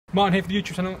Martin here for the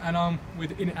YouTube channel, and I'm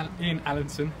with Ian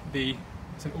Allinson, the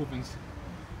ST Albans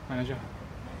manager.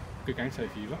 Good game today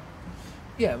for you, lot.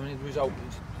 Yeah, I mean the result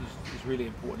is really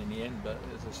important in the end, but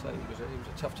as I say, it was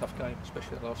a tough game,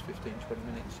 especially the last 15-20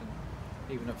 minutes. And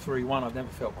even at 3-1, I've never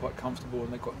felt quite comfortable,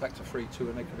 and they got back to 3-2,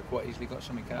 and they could have quite easily got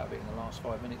something out of it in the last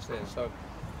 5 minutes there. So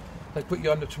they put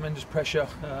you under tremendous pressure,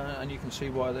 and you can see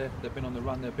why they've been on the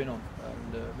run they've been on,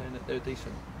 and they're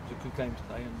decent. It was a good game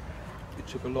today, and it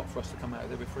took a lot for us to come out of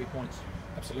there with 3 points.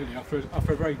 Absolutely. After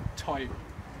a very tight,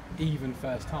 even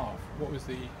first half, what was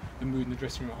the mood in the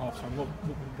dressing room at half time?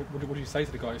 What did you say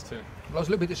to the guys too? Well, I was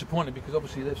a little bit disappointed because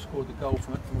obviously they've scored the goal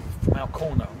from our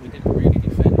corner, and we didn't really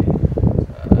defend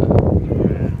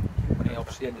when he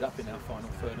obviously ended up in our final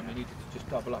third, and we needed to just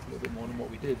double up a little bit more than what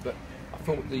we did. But I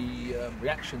thought the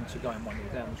reaction to going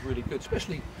 1-0 down was really good,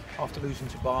 especially after losing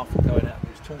to Bath and going out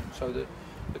against Taunton. So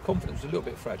the confidence was a little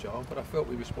bit fragile, but I felt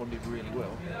we responded really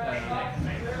well.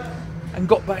 And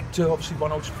got back to obviously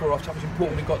 1-0 before half time. It was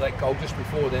important we got that goal just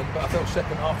before then, but I felt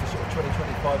second half of sort of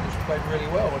 20-25 minutes we played really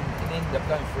well, and it ended up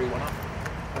going 3-1 up.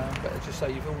 But as I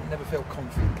say, you've never felt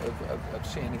confident of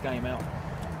seeing the game out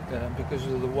because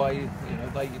of the way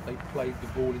they played the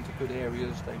ball into good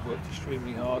areas. They worked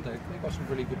extremely hard. They got some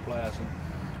really good players,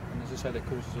 and as I say, they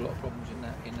caused us a lot of problems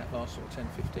in that last sort of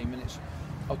 10-15 minutes.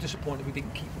 I was disappointed we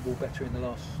didn't keep the ball better in the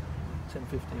last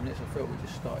 10-15 minutes. I felt we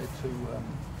just started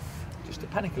to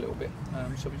panic a little bit.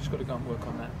 So we just got to go and work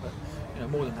on that. But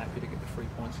more than happy to get the 3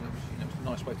 points, and it was a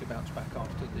nice way to bounce back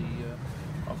after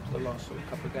the last sort of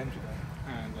couple of games ago.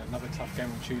 And another tough game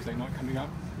on Tuesday night coming up.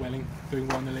 Welling doing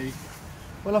well in the league.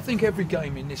 Well, I think every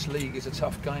game in this league is a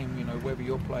tough game. Whether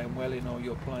you're playing Welling or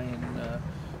you're playing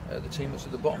the team that's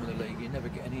at the bottom of the league, you never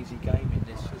get an easy game in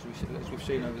this, as we've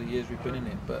seen over the years we've been in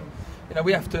it. But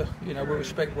we have to, we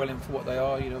respect Welling for what they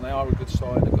are. They are a good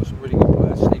side. They've got some really good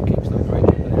players. Steve King's done a great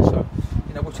job there. So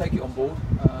we'll take it on board,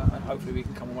 and hopefully we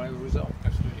can come away with a result.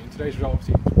 Absolutely. And today's result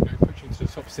obviously puts you into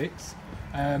the top 6.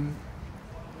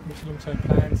 What's the long-term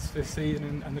plans for this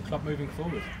season and the club moving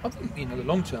forward? I think the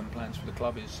long-term plans for the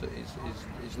club is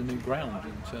the new ground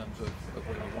in terms of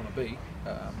where we want to be.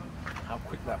 How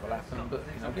quick that will happen, but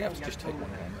we have to just take one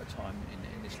game at a time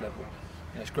in this level.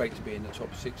 It's great to be in the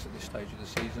top 6 at this stage of the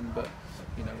season, but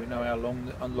we know how long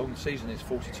the season is.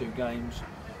 42 games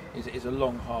is a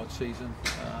long, hard season.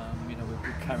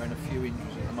 We're carrying a few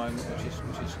injuries at the moment, which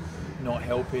is not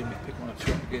helping. We picked one or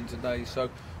two up again today, so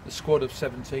the squad of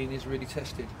 17 is really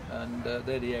tested, and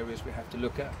they're the areas we have to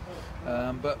look at.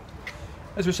 But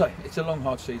as we say, it's a long,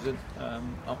 hard season.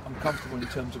 I'm comfortable in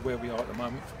terms of where we are at the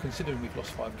moment, considering we've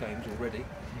lost 5 games already.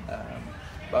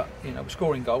 But we're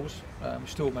scoring goals. We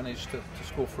still managed to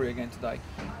score 3 again today.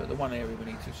 But the one area we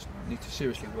need to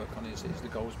seriously work on is the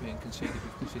goals being conceded.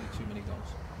 We've conceded too many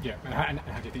goals. Yeah, and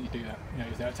how do you think you do that?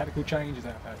 Is there a tactical change? Is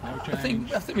there a personnel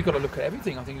change? I think we've got to look at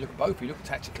everything. I think you look at both. You look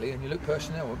tactically and you look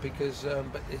personnel, because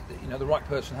the right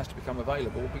person has to become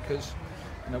available, because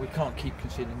we can't keep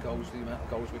conceding goals the amount of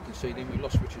goals we're conceding. We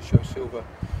lost Richard Silva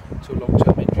to a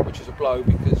long-term injury, which is a blow,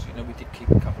 because we did keep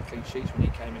a couple of clean sheets when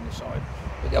he came in the side.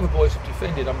 But the other boys have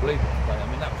defended unbelievable today. I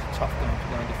mean, that was a tough game to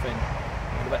go and defend.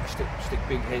 They've had to stick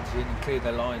big heads in and clear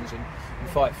their lines and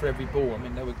fight for every ball. I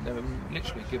mean, they were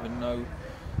literally given no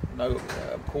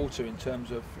quarter in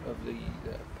terms of the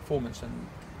performance and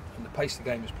the pace the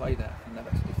game was played at, and they've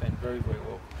had to defend very, very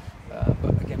well.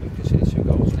 But again, we've considered 2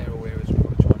 goals, and they're all areas we've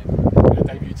got to try and improve.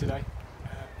 Debut today.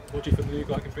 What do you think the league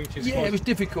like can bring to your squad? Yeah, it was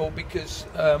difficult because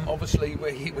obviously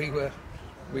we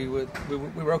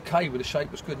were okay with the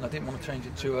shape was good, and I didn't want to change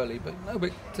it too early. But no,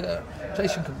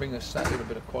 Jason can bring us that little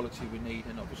bit of quality we need,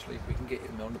 and obviously if we can get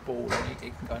him on the ball, then he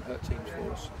can go and hurt teams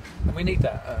for us. And we need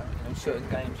that. In certain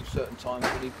games, at certain times,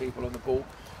 we need people on the ball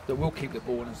that will keep the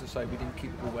ball. And as I say, we didn't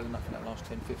keep the ball well enough in that last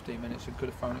 10-15 minutes, and could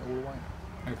have thrown it all away.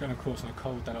 And of course, on a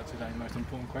cold day like today, the most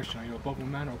important question: are you a bubble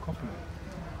man or a coffee man?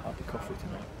 I'll be coffee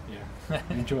tonight. Yeah.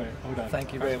 Enjoy it. Well done.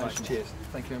 Thank you very much. Cheers.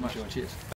 Thank you very much. Enjoy. Cheers.